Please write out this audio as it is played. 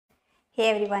Hey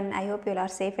everyone, I hope you all are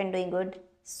safe and doing good.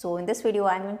 So in this video,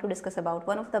 I am going to discuss about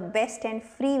one of the best and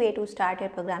free way to start your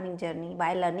programming journey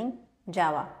by learning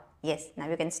Java. Yes, now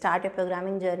you can start your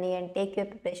programming journey and take your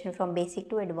preparation from basic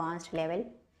to advanced level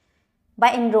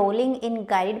by enrolling in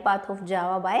guided path of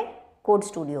Java by Code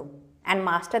Studio and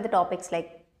master the topics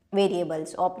like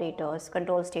variables, operators,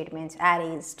 control statements,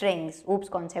 arrays, strings, OOPS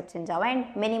concepts in Java and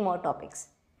many more topics.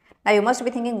 Now you must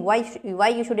be thinking why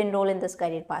you should enroll in this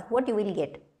guided path, what you will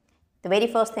get. The very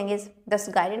first thing is this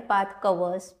guided path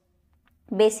covers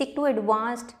basic to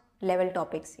advanced level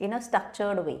topics in a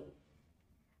structured way.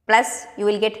 Plus, you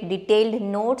will get detailed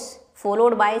notes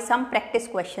followed by some practice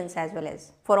questions as well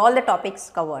as for all the topics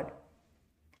covered.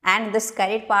 And this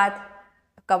guided path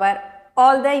cover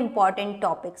all the important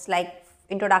topics like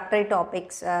introductory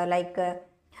topics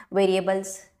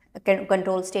variables,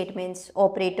 control statements,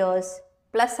 operators,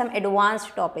 plus some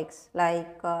advanced topics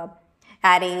like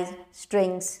arrays,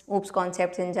 strings, OOPS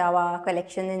concepts in Java,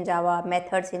 collections in Java,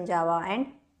 methods in Java, and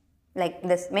like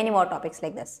this, many more topics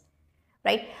like this,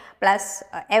 right? Plus,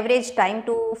 average time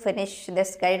to finish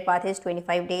this guided path is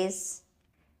 25 days.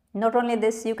 Not only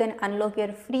this, you can unlock your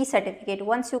free certificate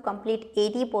once you complete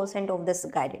 80% of this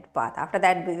guided path. After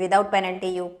that, without penalty,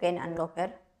 you can unlock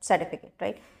your certificate,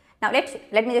 right? Now,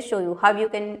 let me just show you how you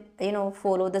can,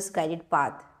 follow this guided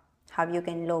path, how you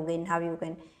can log in, how you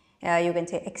can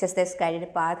say access this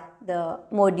guided path, the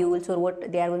modules or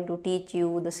what they are going to teach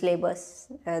you, the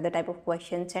syllabus, the type of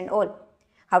questions and all,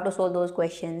 how to solve those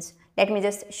questions. Let me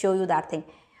just show you that thing.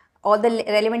 All the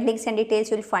relevant links and details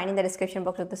you will find in the description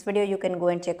box of this video. You can go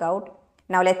and check out.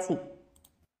 Now let's see.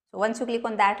 So once you click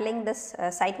on that link, this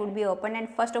site would be open,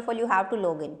 and first of all you have to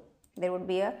log in. There would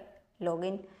be a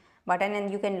login button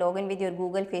and you can log in with your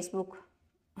Google, Facebook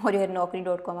or your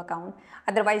Naukri.com account.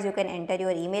 Otherwise you can enter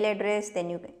your email address, then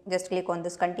you can just click on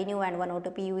this continue and one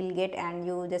OTP you will get, and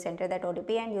you just enter that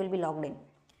OTP and you will be logged in,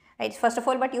 right? First of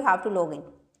all, but you have to log in,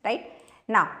 right?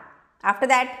 Now after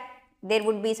that there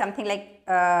would be something like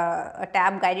a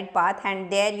tab guided path,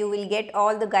 and there you will get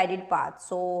all the guided paths.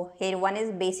 So here one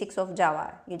is basics of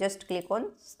Java. You just click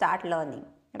on start learning,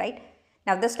 right?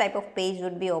 Now this type of page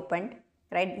would be opened,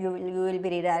 right? You will be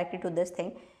redirected to this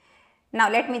thing. Now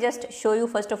let me just show you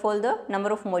first of all the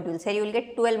number of modules. Here you will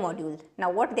get 12 modules. Now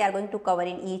what they are going to cover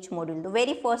in each module. The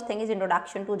very first thing is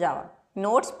introduction to Java.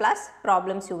 Notes plus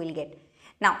problems you will get.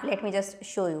 Now let me just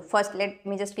show you. First let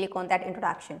me just click on that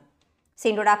introduction. See,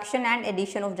 introduction and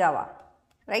addition of Java,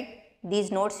 right?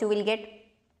 These notes you will get.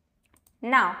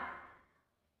 Now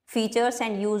features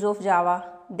and use of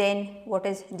Java, then what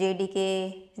is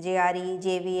JDK, JRE,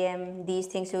 JVM, these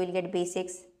things you will get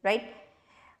basics, right?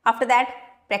 After that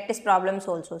practice problems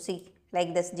also. See,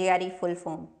 like this JRE full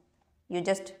form, you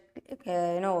just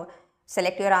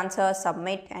select your answer,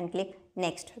 submit and click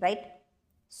next, right?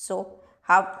 So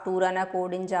how to run a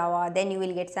code in Java, then you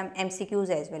will get some MCQs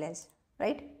as well as,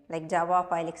 right, like Java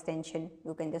file extension.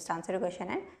 You can just answer a question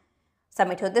and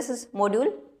submit. So this is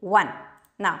module 1.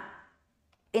 Now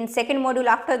in second module,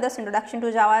 after this introduction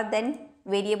to Java, then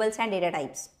variables and data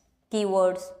types,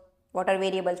 keywords, what are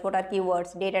variables, what are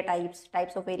keywords, data types,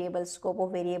 types of variables, scope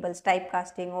of variables,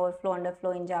 typecasting, overflow,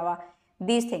 underflow in Java,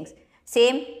 these things.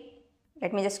 Same,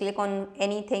 let me just click on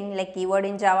anything like keyword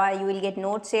in Java, you will get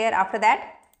notes here. After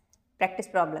that practice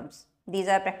problems, these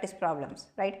are practice problems,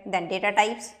 right? Then data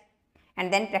types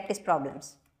and then practice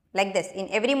problems, like this. In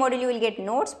every module you will get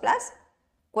notes plus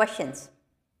questions,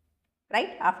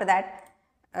 right? After that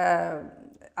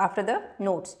after the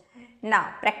notes.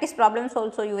 Now practice problems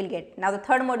also you will get. Now the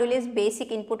third module is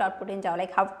basic input output in Java,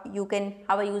 like how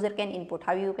a user can input,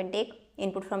 how you can take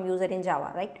input from user in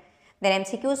Java, right? Then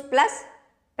MCQs plus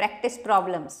practice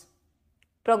problems,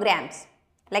 programs,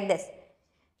 like this.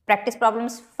 Practice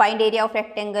problems: find area of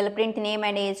rectangle, print name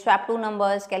and age, swap two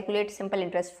numbers, calculate simple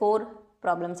interest. 4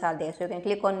 problems are there. So you can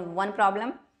click on one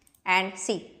problem and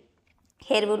see.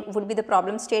 Here would be the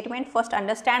problem statement. First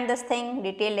understand this thing,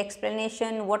 detailed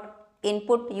explanation, what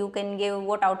input you can give,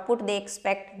 what output they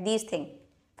expect, these things.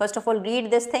 First of all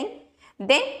read this thing,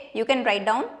 then you can write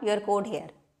down your code here.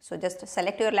 So just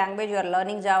select your language, you are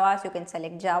learning Java, so you can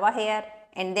select Java here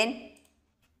and then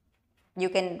you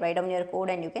can write down your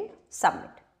code and you can submit,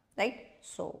 right?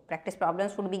 So practice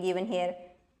problems would be given here.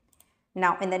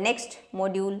 Now in the next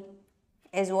module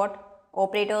is what?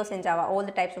 Operators in Java, all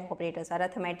the types of operators,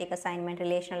 arithmetic, assignment,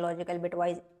 relational, logical,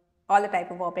 bitwise, all the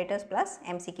type of operators plus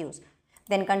MCQs.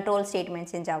 Then control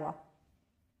statements in Java,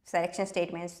 selection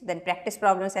statements, then practice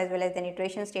problems as well as then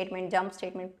iteration statement, jump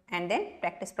statement and then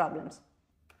practice problems,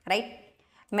 right?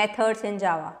 Methods in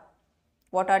Java,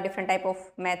 what are different type of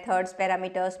methods,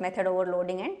 parameters, method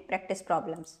overloading, and practice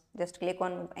problems. Just click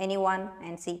on any one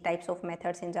and see types of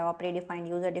methods in Java: predefined,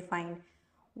 user defined,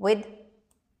 with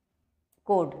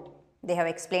code. They have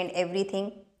explained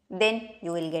everything. Then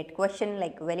you will get question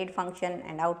like valid function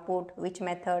and output, which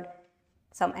method,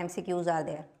 some MCQs are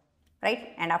there, right?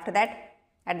 And after that,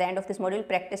 at the end of this module,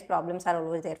 practice problems are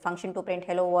always there. Function to print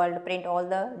hello world, print all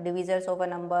the divisors of a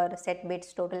number, set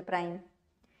bits, total prime,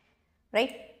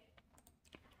 right?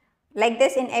 Like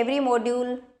this in every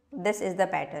module, this is the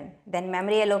pattern. Then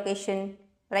memory allocation,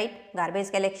 right?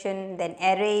 Garbage collection, then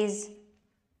arrays,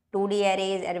 2D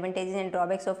arrays, advantages and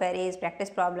drawbacks of arrays, practice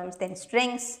problems, then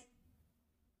strings,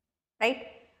 right?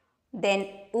 Then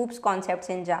OOPS concepts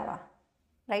in Java,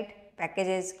 right?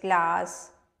 Packages,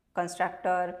 class,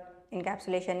 constructor,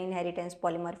 encapsulation, inheritance,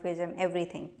 polymorphism,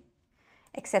 everything.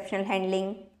 Exceptional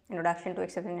handling, introduction to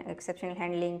exceptional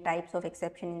handling, types of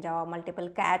exception in Java, multiple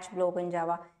catch block in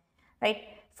Java, right?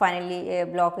 Finally,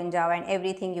 block in Java, and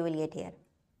everything you will get here.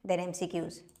 Then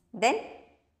MCQs. Then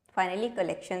finally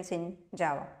collections in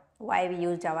Java. Why we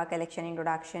use Java collection,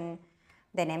 introduction,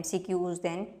 then MCQs,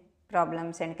 then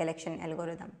problems and collection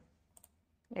algorithm.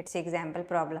 Let's see example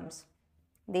problems.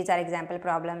 These are example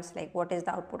problems like what is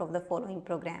the output of the following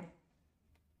program,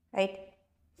 right?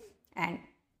 And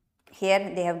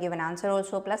here they have given answer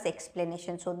also plus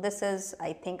explanation. So this is,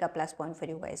 I think, a plus point for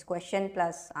you guys. Question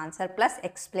plus answer plus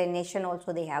explanation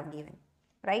also they have given,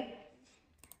 right?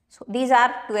 So these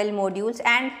are 12 modules,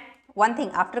 and one thing,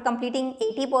 after completing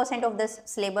 80% of this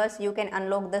syllabus, you can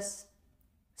unlock this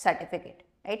certificate,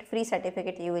 right? Free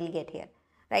certificate you will get here,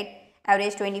 right?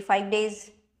 Average 25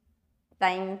 days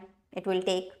time it will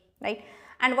take, right?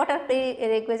 And what are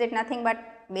prerequisite? Nothing but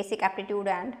basic aptitude,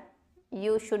 and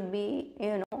you should be,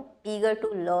 eager to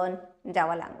learn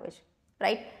Java language,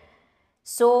 right?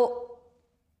 So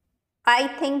I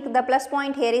think the plus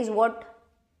point here is what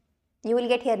you will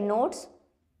get here: notes.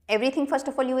 Everything first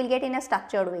of all you will get in a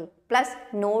structured way, plus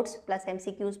notes, plus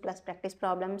MCQs, plus practice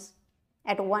problems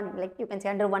at one, like you can say,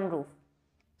 under one roof.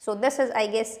 So this is, I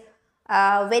guess,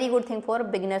 a very good thing for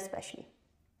beginners especially,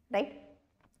 right?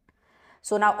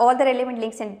 So now all the relevant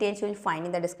links and details you will find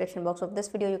in the description box of this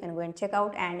video. You can go and check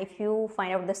out, and if you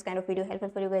find out this kind of video helpful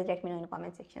for you guys, let me know in the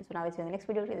comment section. So now I'll see you in the next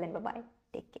video. Till then, bye bye,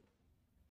 take care.